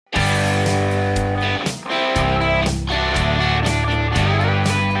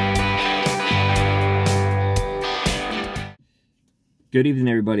Good evening,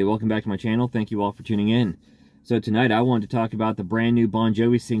 everybody. Welcome back to my channel. Thank you all for tuning in. So tonight I wanted to talk about the brand new Bon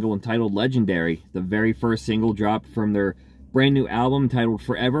Jovi single entitled Legendary, the very first single dropped from their brand new album titled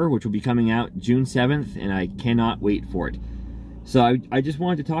Forever, which will be coming out June 7th, and I cannot wait for it. So I just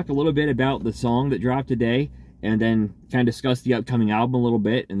wanted to talk a little bit about the song that dropped today, and then kind of discuss the upcoming album a little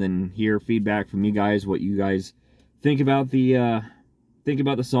bit, and then hear feedback from you guys, what you guys think about the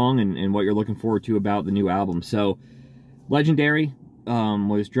song and what you're looking forward to about the new album. So Legendary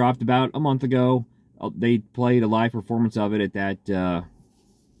was dropped about a month ago. They played a live performance of it at that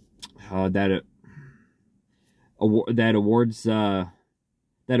award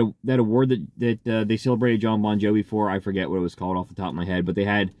that they celebrated John Bon Jovi for. I forget what it was called off the top of my head, but they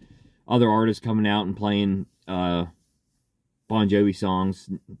had other artists coming out and playing Bon Jovi songs,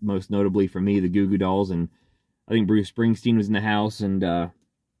 most notably for me, the Goo Goo Dolls, and I think Bruce Springsteen was in the house, and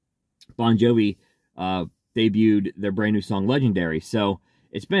Bon Jovi debuted their brand new song Legendary. So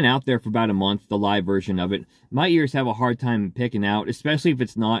it's been out there for about a month, the live version of it. My ears have a hard time picking out, especially if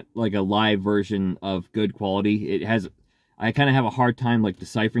it's not like a live version of good quality. I kind of have a hard time like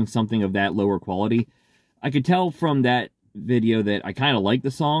deciphering something of that lower quality. I could tell from that video that I kind of like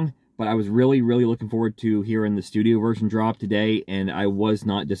the song, but I was really looking forward to hearing the studio version drop today, and I was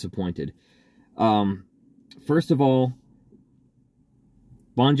not disappointed. First of all,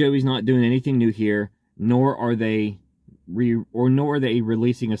 Bon Jovi's not doing anything new here, nor are they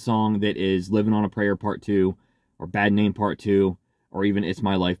releasing a song that is Living on a Prayer Part 2, or Bad Name Part 2, or even It's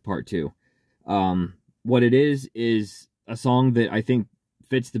My Life Part 2. What it is a song that I think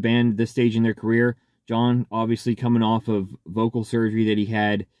fits the band this stage in their career. John, obviously coming off of vocal surgery that he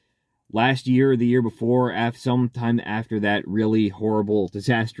had last year or the year before, sometime after that really horrible,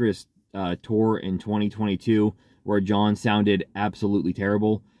 disastrous tour in 2022, where John sounded absolutely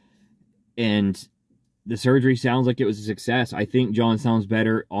terrible. And the surgery sounds like it was a success. I think John sounds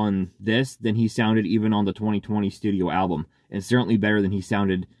better on this than he sounded even on the 2020 studio album, and certainly better than he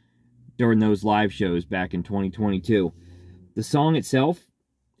sounded during those live shows back in 2022. The song itself,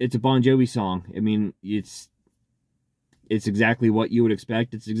 it's a Bon Jovi song. I mean, it's exactly what you would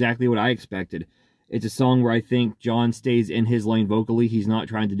expect. It's exactly what I expected. It's a song where I think John stays in his lane vocally. He's not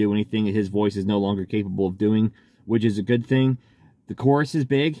trying to do anything that his voice is no longer capable of doing, which is a good thing. The chorus is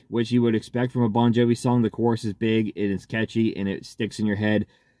big, which you would expect from a Bon Jovi song. The chorus is big, and it's catchy, and it sticks in your head.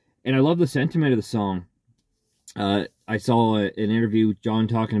 And I love the sentiment of the song. I saw an interview, John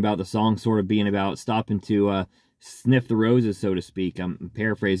talking about the song sort of being about stopping to sniff the roses, so to speak. I'm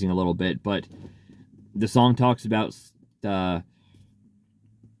paraphrasing a little bit, but the song talks about it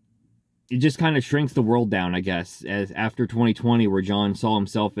just kind of shrinks the world down, I guess, as after 2020, where John saw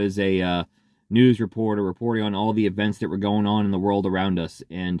himself as a news reporter reporting on all the events that were going on in the world around us.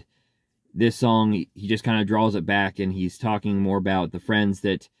 And this song, he just kind of draws it back, and he's talking more about the friends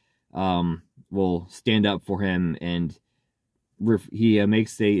that will stand up for him. And he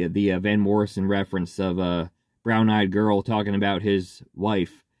makes the Van Morrison reference of a brown-eyed girl talking about his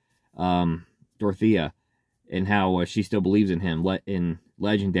wife, Dorothea, and how she still believes in him in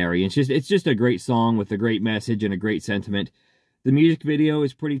Legendary. And it's just a great song with a great message and a great sentiment. The music video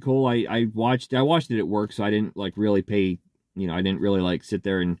is pretty cool. I watched it at work, so I didn't like really pay, I didn't really like sit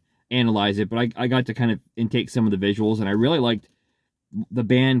there and analyze it, but I got to kind of intake some of the visuals, and I really liked the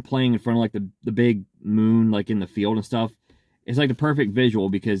band playing in front of like the big moon, like in the field and stuff. It's like the perfect visual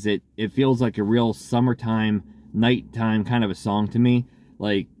because it feels like a real summertime, nighttime kind of a song to me.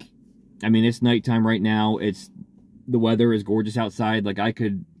 Like, I mean, it's nighttime right now. The weather is gorgeous outside. Like, I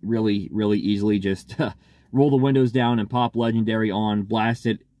could really easily just roll the windows down and pop Legendary on, blast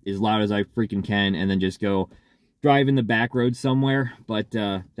it as loud as I freaking can, and then just go drive in the back road somewhere. But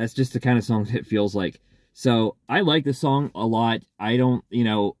that's just the kind of song that it feels like. So I like the song a lot. I don't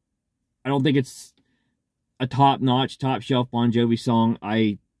think it's a top-notch, top-shelf Bon Jovi song.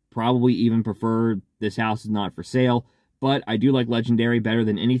 I probably even prefer This House Is Not For Sale, but I do like Legendary better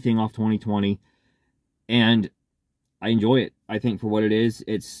than anything off 2020, and I enjoy it. I think for what it is,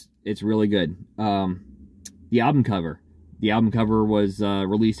 it's really good. The album cover was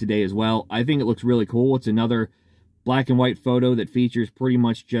released today as well. I think it looks really cool. It's another black and white photo that features pretty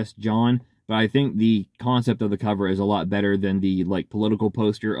much just John, but I think the concept of the cover is a lot better than the like political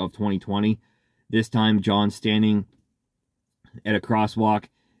poster of 2020. This time, John standing at a crosswalk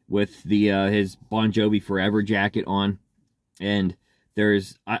with his Bon Jovi Forever jacket on, and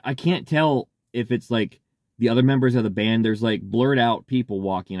I can't tell if it's like the other members of the band. There's like blurred out people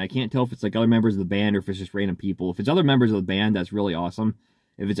walking. I can't tell if it's like other members of the band or if it's just random people. If it's other members of the band, that's really awesome.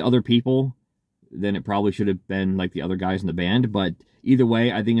 If it's other people, then it probably should have been like the other guys in the band. But either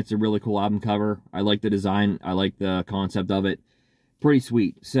way, I think it's a really cool album cover. I like the design. I like the concept of it. pretty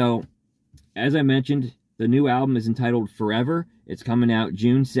sweet. So, as I mentioned, the new album is entitled Forever. It's coming out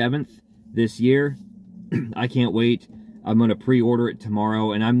June 7th this year. I can't wait. I'm going to pre-order it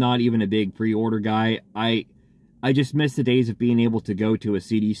tomorrow, and I'm not even a big pre-order guy. I just miss the days of being able to go to a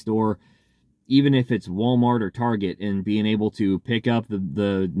CD store, even if it's Walmart or Target, and being able to pick up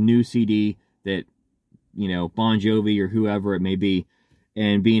the new CD that, you know, Bon Jovi or whoever it may be,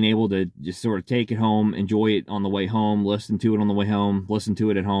 and being able to just sort of take it home, enjoy it on the way home, listen to it on the way home, listen to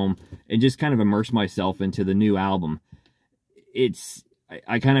it at home, and just kind of immerse myself into the new album.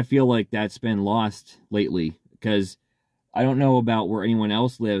 I kind of feel like that's been lost lately, because I don't know about where anyone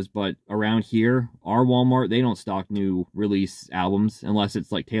else lives, but around here, our Walmart, they don't stock new release albums unless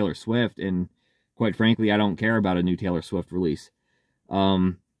it's like Taylor Swift, and quite frankly, I don't care about a new Taylor Swift release.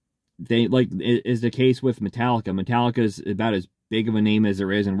 They, like is the case with Metallica. Metallica's about as big of a name as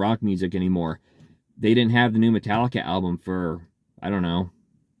there is in rock music anymore. They didn't have the new Metallica album for, I don't know,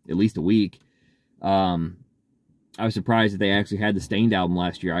 at least a week. I was surprised that they actually had the Stained album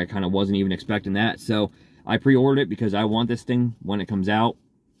last year. I kind of wasn't even expecting that. So I pre-ordered it because I want this thing when it comes out,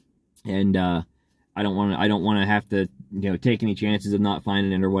 and I don't want to have to, you know, take any chances of not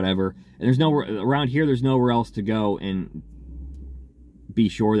finding it or whatever. And there's nowhere around here. There's nowhere else to go and be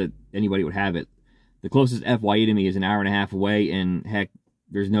sure that anybody would have it. The closest FYE to me is an hour and a half away, and heck,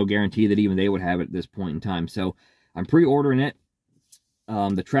 there's no guarantee that even they would have it at this point in time. So I'm pre-ordering it.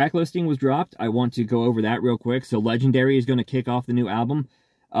 The track listing was dropped. I want to go over that real quick. So Legendary is going to kick off the new album.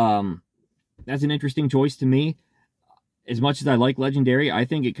 That's an interesting choice to me. As much as I like Legendary, I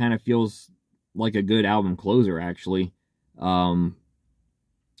think it kind of feels like a good album closer, actually. Or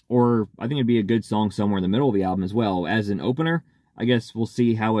I think it'd be a good song somewhere in the middle of the album as well. As an opener, I guess we'll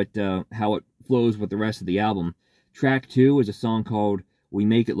see how it flows with the rest of the album. Track 2 is a song called We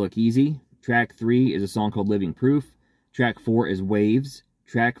Make It Look Easy. Track 3 is a song called Living Proof. Track 4 is Waves.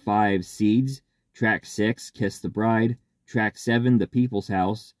 Track 5, Seeds. Track 6, Kiss the Bride. Track 7, The People's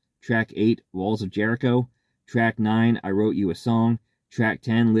House. Track 8, Walls of Jericho. Track 9, I Wrote You a Song. Track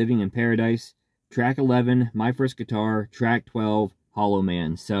 10, Living in Paradise. Track 11, My First Guitar. Track 12, Hollow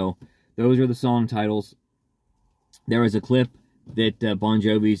Man. So those are the song titles. There was a clip that Bon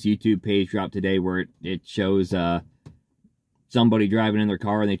Jovi's YouTube page dropped today where it shows somebody driving in their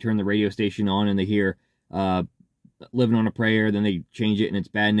car, and they turn the radio station on and they hear Living on a Prayer, then they change it and it's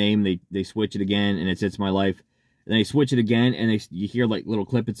Bad Name, they switch it again and it's My Life, and they switch it again, and you hear like little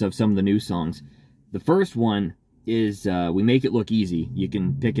clippets of some of the new songs. The first one is We Make It Look Easy. You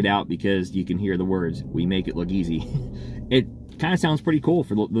can pick it out because you can hear the words We Make It Look Easy. It kind of sounds pretty cool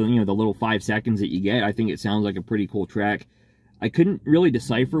for the little 5 seconds that you get. I think it sounds like a pretty cool track. I couldn't really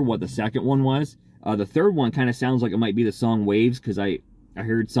decipher what the second one was. The third one kind of sounds like it might be the song Waves, because I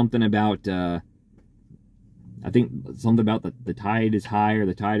heard something about, I think something about the tide is high or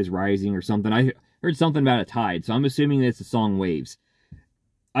the tide is rising or something. I heard something about a tide, so I'm assuming that it's the song Waves.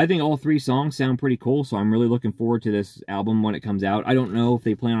 I think all 3 songs sound pretty cool, so I'm really looking forward to this album when it comes out. I don't know if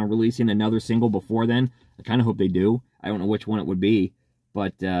they plan on releasing another single before then. I kind of hope they do. I don't know which one it would be,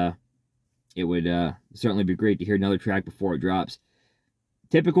 but it would certainly be great to hear another track before it drops.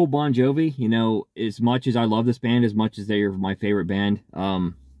 Typical Bon Jovi, you know, as much as I love this band, as much as they are my favorite band,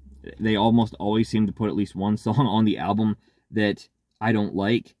 they almost always seem to put at least one song on the album that I don't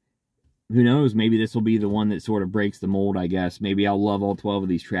like. Who knows, maybe this will be the one that sort of breaks the mold, I guess. Maybe I'll love all 12 of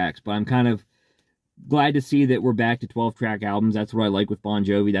these tracks, but I'm kind of glad to see that we're back to 12-track albums. That's what I like with Bon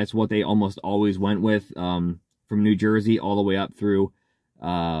Jovi. That's what they almost always went with, from New Jersey all the way up through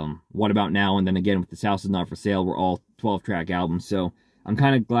What About Now, and then again with This House Is Not For Sale, were all 12-track albums. So I'm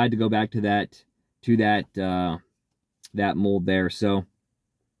kind of glad to go back to that mold there. So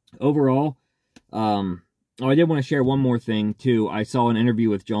overall, I did want to share one more thing too. I saw an interview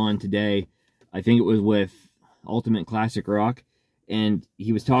with John today. I think it was with Ultimate Classic Rock, and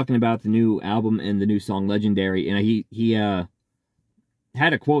he was talking about the new album and the new song Legendary, and he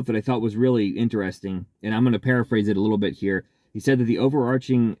had a quote that I thought was really interesting, and I'm going to paraphrase it a little bit here. He said that the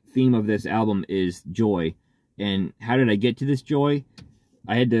overarching theme of this album is joy. And how did I get to this joy?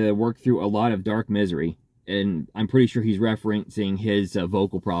 I had to work through a lot of dark misery, and I'm pretty sure he's referencing his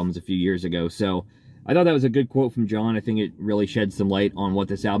vocal problems a few years ago. So I thought that was a good quote from John. I think it really sheds some light on what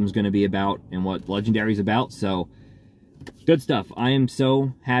this album's going to be about and what Legendary's about. So good stuff. I am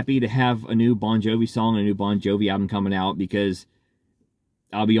so happy to have a new Bon Jovi song and a new Bon Jovi album coming out, because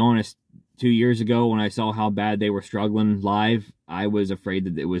I'll be honest, 2 years ago when I saw how bad they were struggling live, I was afraid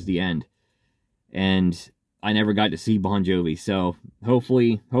that it was the end. And I never got to see Bon Jovi, so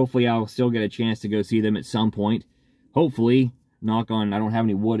hopefully I'll still get a chance to go see them at some point. Hopefully, knock on, I don't have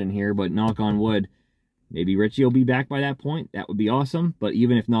any wood in here, but knock on wood, Maybe Richie will be back by that point. That would be awesome. But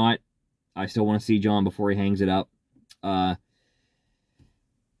even if not, I still want to see John before he hangs it up. I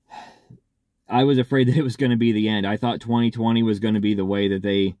was afraid that it was going to be the end. I thought 2020 was going to be the way that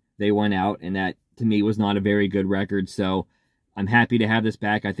they went out, and that, to me, was not a very good record. So I'm happy to have this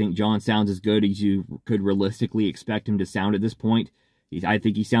back. I think John sounds as good as you could realistically expect him to sound at this point. I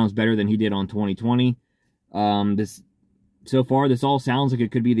think he sounds better than he did on 2020. So far, this all sounds like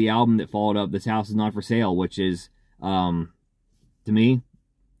it could be the album that followed up This House Is Not For Sale, which is, to me,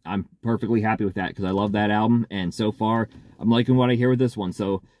 I'm perfectly happy with that because I love that album. And so far, I'm liking what I hear with this one.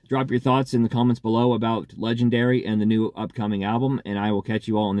 So drop your thoughts in the comments below about Legendary and the new upcoming album, and I will catch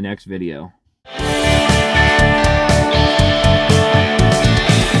you all in the next video.